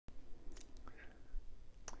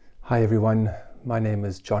Hi everyone, my name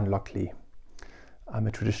is John Lockley. I'm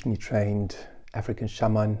a traditionally trained African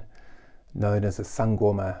shaman known as a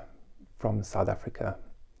Sangoma from South Africa.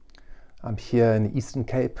 I'm here in the Eastern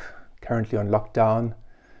Cape, currently on lockdown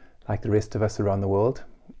like the rest of us around the world,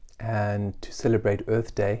 and to celebrate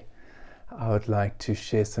Earth Day I would like to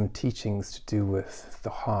share some teachings to do with the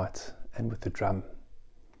heart and with the drum.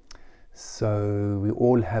 So we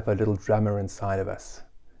all have a little drummer inside of us,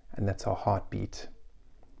 and that's our heartbeat.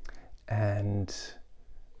 And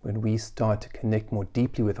when we start to connect more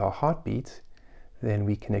deeply with our heartbeat, then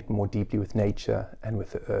we connect more deeply with nature and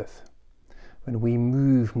with the earth. When we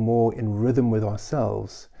move more in rhythm with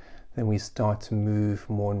ourselves, then we start to move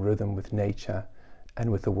more in rhythm with nature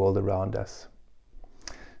and with the world around us.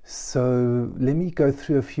 So let me go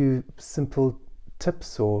through a few simple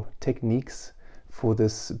tips or techniques for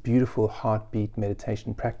this beautiful heartbeat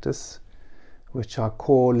meditation practice, which I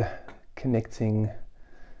call connecting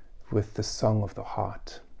with the song of the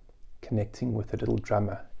heart, connecting with the little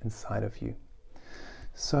drummer inside of you.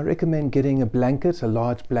 So I recommend getting a blanket, a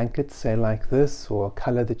large blanket, say like this, or a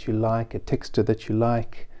color that you like, a texture that you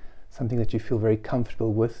like, something that you feel very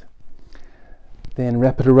comfortable with. Then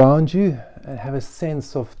wrap it around you and have a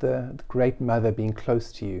sense of the Great Mother being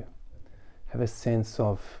close to you. Have a sense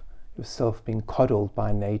of yourself being coddled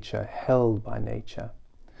by nature, held by nature.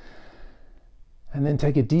 And then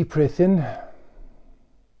take a deep breath in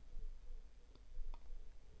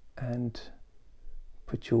and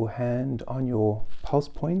put your hand on your pulse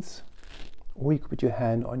points, or you could put your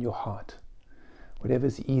hand on your heart, whatever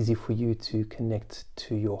is easy for you to connect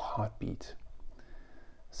to your heartbeat.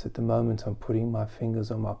 So at the moment I'm putting my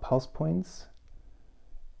fingers on my pulse points,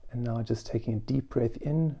 and now just taking a deep breath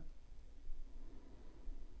in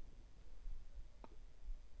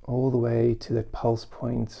all the way to that pulse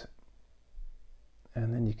point,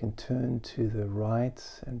 and then you can turn to the right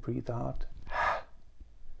and breathe out.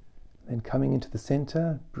 Then coming into the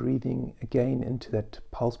center, breathing again into that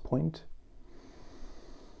pulse point.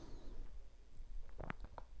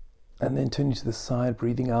 And then turning to the side,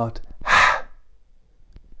 breathing out.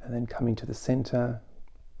 And then coming to the center,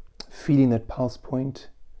 feeling that pulse point,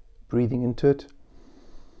 breathing into it.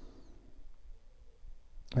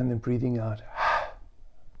 And then breathing out,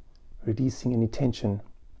 releasing any tension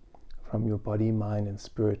from your body, mind, and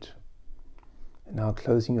spirit. And now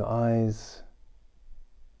closing your eyes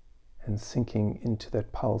and sinking into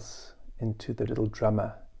that pulse, into the little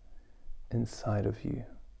drummer inside of you.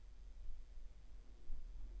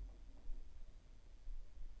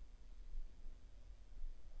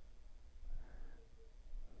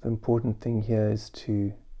 The important thing here is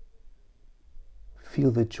to feel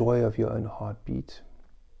the joy of your own heartbeat.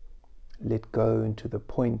 Let go into the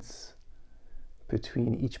points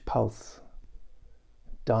between each pulse.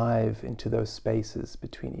 Dive into those spaces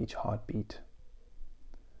between each heartbeat.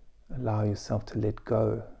 Allow yourself to let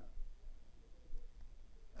go.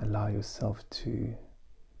 Allow yourself to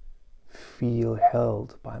feel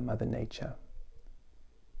held by Mother Nature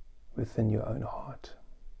within your own heart.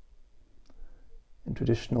 In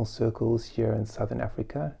traditional circles here in Southern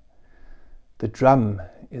Africa, the drum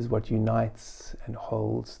is what unites and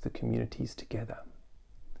holds the communities together.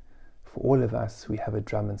 For all of us, we have a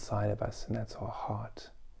drum inside of us, and that's our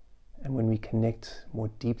heart. And when we connect more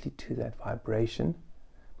deeply to that vibration,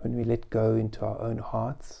 when we let go into our own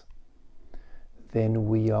hearts, then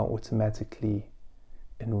we are automatically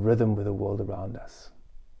in rhythm with the world around us.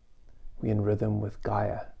 We're in rhythm with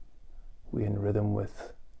Gaia. We're in rhythm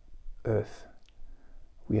with Earth.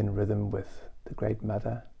 We're in rhythm with the Great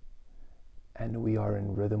Mother. And we are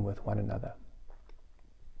in rhythm with one another.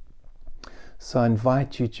 So I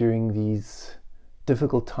invite you during these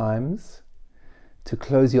difficult times to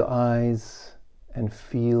close your eyes and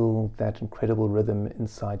feel that incredible rhythm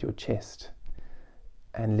inside your chest,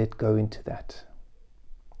 and let go into that.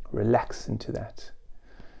 Relax into that.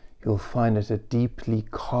 You'll find it a deeply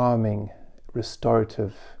calming,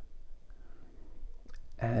 restorative,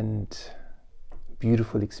 and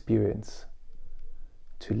beautiful experience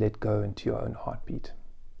to let go into your own heartbeat.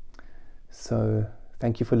 So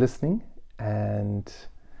thank you for listening, and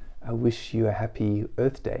I wish you a happy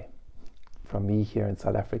Earth Day. From me here in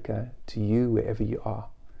South Africa to you wherever you are.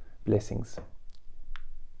 Blessings.